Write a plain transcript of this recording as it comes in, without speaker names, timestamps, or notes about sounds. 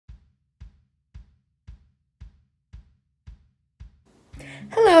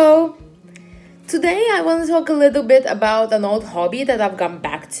Today I want to talk a little bit about an old hobby that I've gone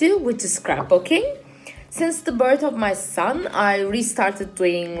back to, which is scrapbooking. Since the birth of my son, I restarted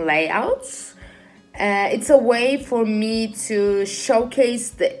doing layouts. It's a way for me to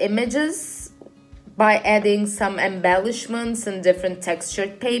showcase the images by adding some embellishments and different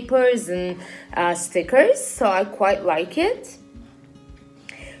textured papers and stickers, so I quite like it.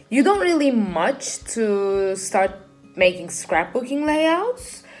 You don't really much to start making scrapbooking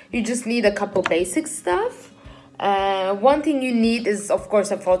layouts. You just need a couple basic stuff. One thing you need is, of course,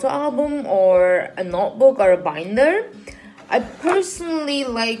 a photo album or a notebook or a binder. I personally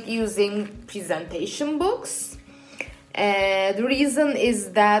like using presentation books. The reason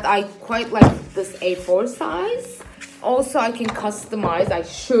is that I quite like this A4 size. Also, I should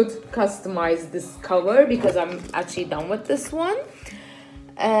customize this cover because I'm actually done with this one.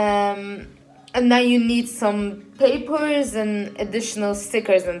 And then you need some papers and additional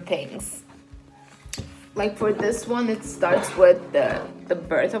stickers and things. Like for this one, it starts with the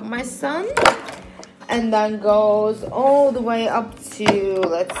birth of my son and then goes all the way up to,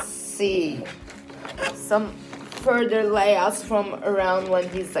 let's see, some further layouts from around when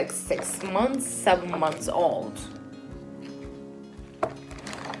he's like 7 months old.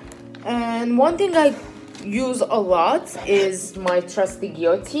 And one thing I use a lot is my trusty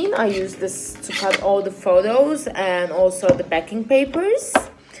guillotine. I use this to cut all the photos and also the backing papers.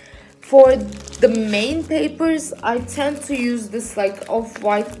 For the main papers, I tend to use this like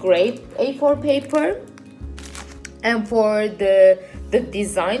off-white gray A4 paper. And for the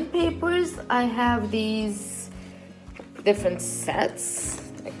design papers, I have these different sets.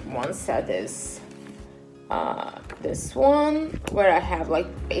 Like one set is this one, where I have like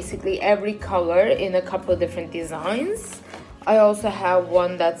basically every color in a couple different designs. I also have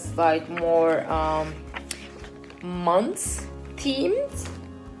one that's like more months themed.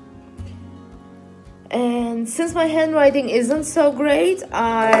 And since my handwriting isn't so great,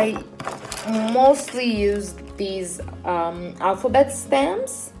 I mostly use these alphabet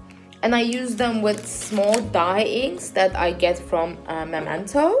stamps, and I use them with small dye inks that I get from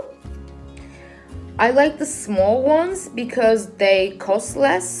Memento. I like the small ones because they cost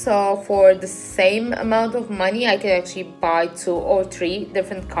less, so for the same amount of money I can actually buy 2 or 3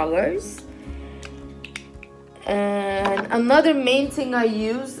 different colors. And another main thing I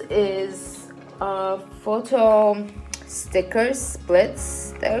use is photo stickers,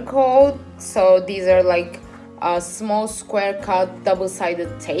 splits they're called. So these are like small square cut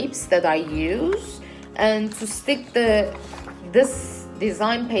double-sided tapes that I use, and to stick this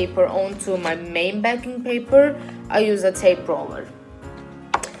design paper onto my main backing paper, I use a tape roller.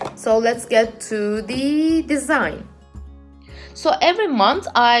 So let's get to the design. So every month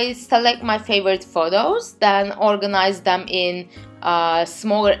I select my favorite photos, then organize them in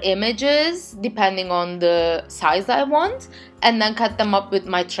smaller images depending on the size I want, and then cut them up with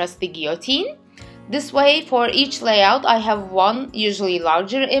my trusty guillotine. This way, for each layout I have one usually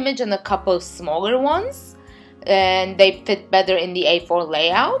larger image and a couple smaller ones, and they fit better in the A4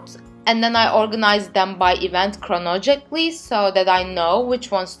 layout. And then I organize them by event chronologically so that I know which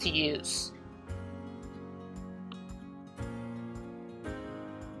ones to use.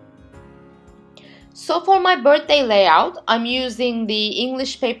 So for my birthday layout, I'm using the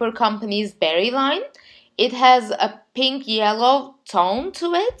English paper company's Berry line. It has a pink-yellow tone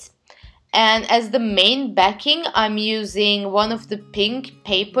to it. And as the main backing, I'm using one of the pink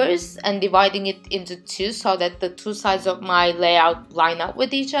papers and dividing it into 2 so that the 2 sides of my layout line up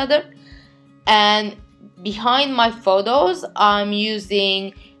with each other. And behind my photos, I'm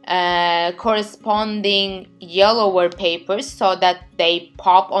using corresponding yellower papers so that they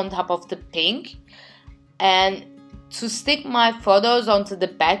pop on top of the pink. And to stick my photos onto the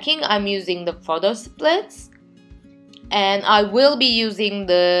backing, I'm using the photo splits. And I will be using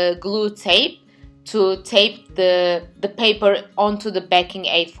the glue tape to tape the paper onto the backing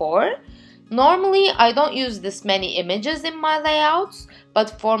A4. Normally, I don't use this many images in my layouts,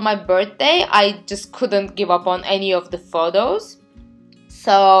 but for my birthday, I just couldn't give up on any of the photos.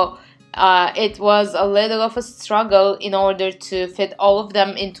 So it was a little of a struggle in order to fit all of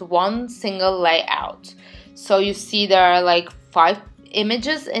them into one single layout. So you see there are like 5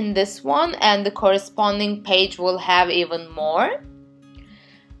 images in this one, and the corresponding page will have even more.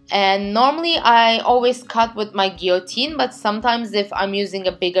 And normally I always cut with my guillotine, but sometimes if I'm using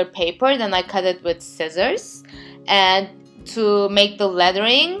a bigger paper, then I cut it with scissors. And to make the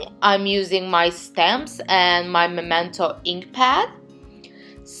lettering, I'm using my stamps and my Memento ink pad.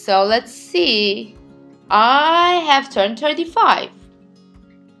 So let's see, I have turned 35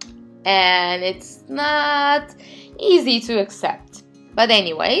 and it's not easy to accept. But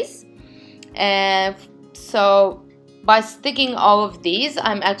anyways, And so by sticking all of these,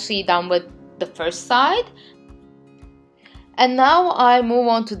 I'm actually done with the first side. And now I move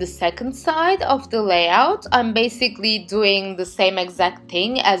on to the second side of the layout. I'm basically doing the same exact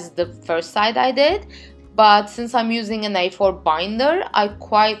thing as the first side I did, but since I'm using an A4 binder, I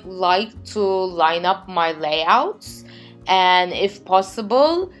quite like to line up my layouts and, if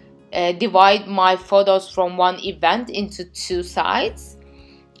possible, divide my photos from one event into two sides.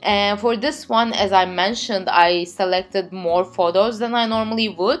 And for this one, as I mentioned, I selected more photos than I normally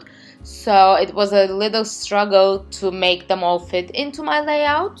would, so it was a little struggle to make them all fit into my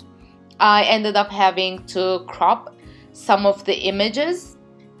layout. I ended up having to crop some of the images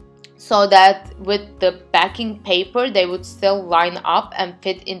so that with the backing paper they would still line up and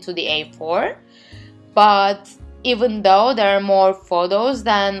fit into the A4. But even though there are more photos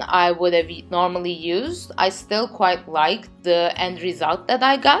than I would have normally used, I still quite like the end result that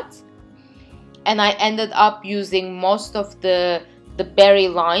I got. And I ended up using most of the berry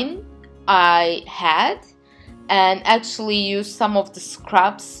line I had, and actually used some of the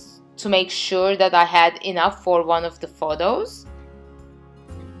scraps to make sure that I had enough for one of the photos.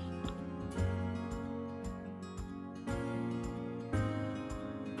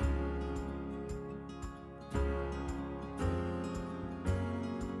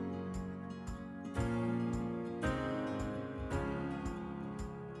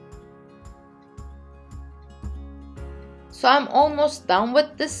 So I'm almost done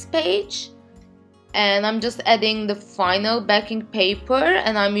with this page, and I'm just adding the final backing paper,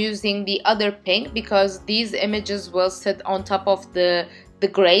 and I'm using the other pink because these images will sit on top of the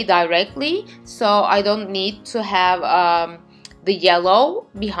gray directly, so I don't need to have the yellow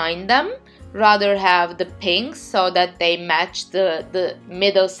behind them, rather have the pink so that they match the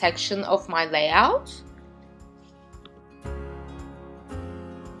middle section of my layout.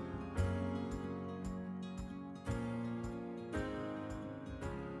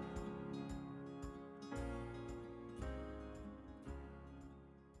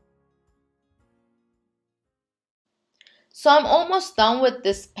 So I'm almost done with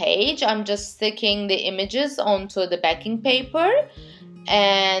this page. I'm just sticking the images onto the backing paper,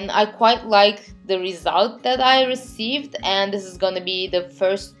 and I quite like the result that I received, and this is going to be the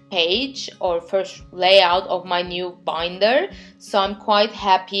first page or first layout of my new binder, so I'm quite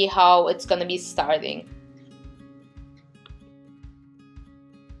happy how it's going to be starting.